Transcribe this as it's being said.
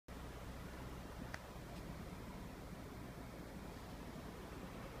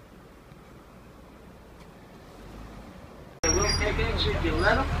make action if you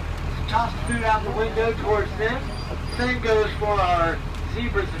let them. Toss the food out the window towards them. Same goes for our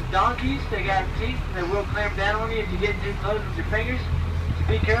zebras and donkeys. They got teeth and they will clamp down on you if you get too close with your fingers. So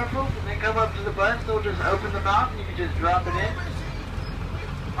be careful. When they come up to the bus, they'll just open the mouth and you can just drop it in.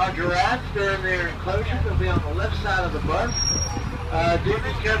 Our giraffes, they're in their enclosure. They'll be on the left side of the bus. Do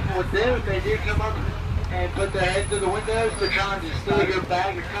be careful with them. If they do come up and put their head through the windows, they're trying to steal your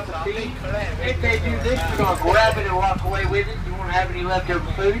bag or cup of tea. If they do this, you're going to grab it and walk away with it. You won't have any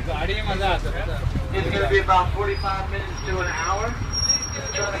leftover food. It's going to be about 45 minutes to an hour.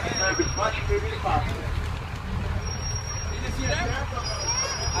 Trying to conserve as much food as possible. Did you see that?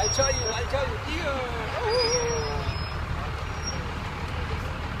 I'll show you.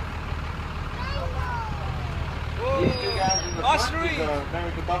 These two guys in the front is our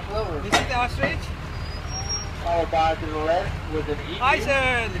American buffalo. This is the ostrich. Followed by to the left with an eagle.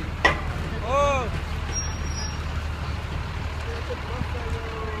 Bison. Oh.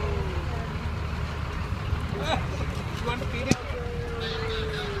 You want to feed it?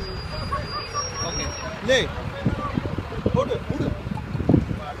 Okay. Lay. Hold it.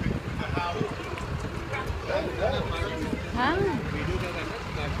 हाँ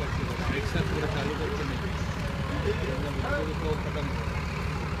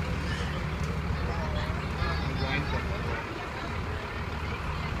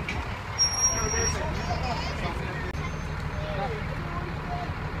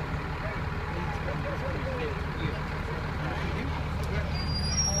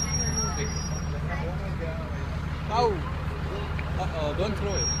Cow. Don't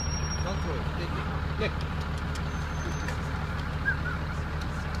throw it. Take it. Take.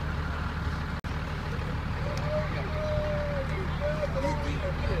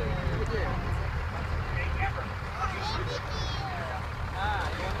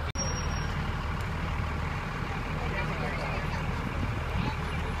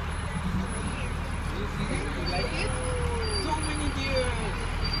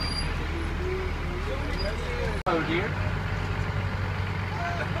 Oh dear.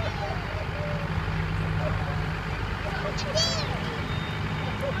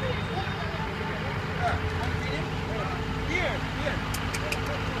 Here.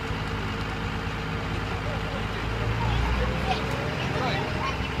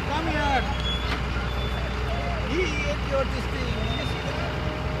 Come here. He ate your this thing.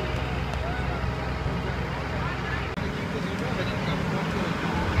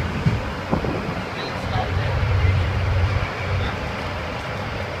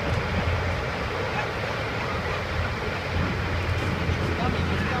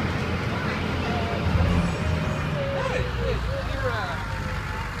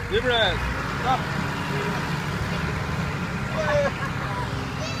 Zebras, come.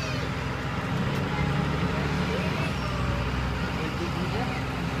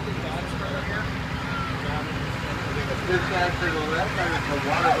 This guy to the left, there's the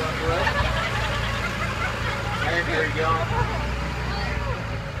water buffalo. And here we go.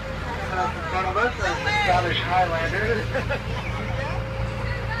 Up in front of us, there's the Scottish Highlander.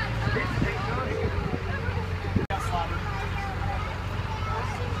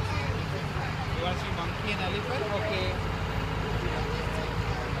 You want to see monkey and elephant?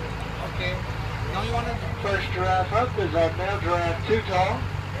 Okay. Now you want to... First giraffe up is our male giraffe, Too Tall.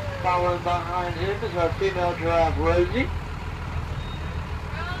 Following behind him is our female giraffe, Rosie.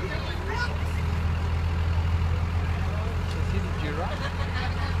 See the giraffe?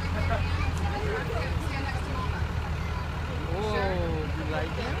 Oh, you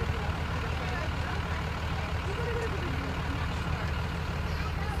like it?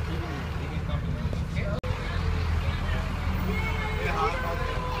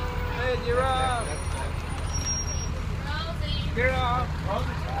 Hey, giraffe! Giraffe!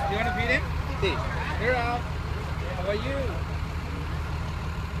 You want to feed him? See. Giraffe! How are you?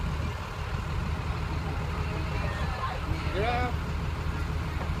 Giraffe!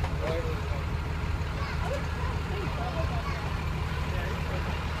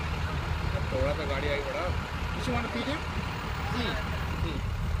 थोड़ा सा गाड़ी आई बड़ा. You want to feed him? See.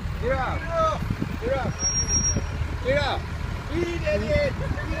 Giraffe! Giraffe! Eat it!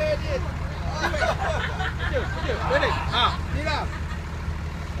 Ready? Giraffe!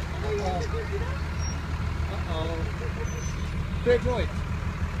 Uh-oh. Straight right.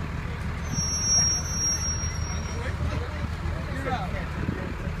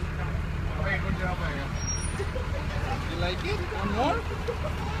 You like it? One more?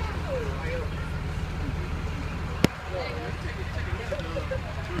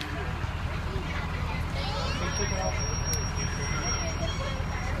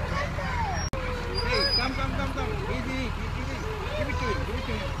 Hey, come. Easy.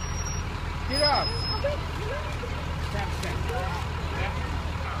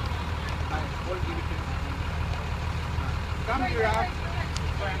 Come, giraffe.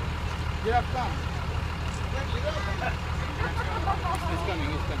 Giraffe, come. He's coming,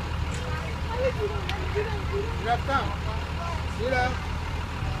 he's coming. Giraffe, come. Giraffe.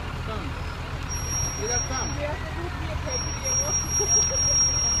 Come. Giraffe, come.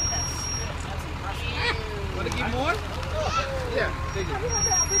 Want to give more? Yeah, take it.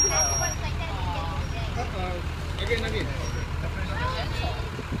 Again.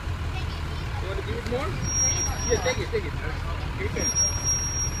 You want to give it more? Yeah, take it. Take it.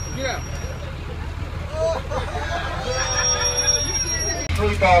 Get up.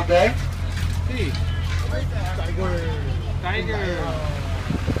 Sleep all day. See. Tiger.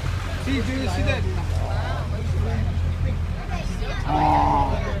 See, do you see that?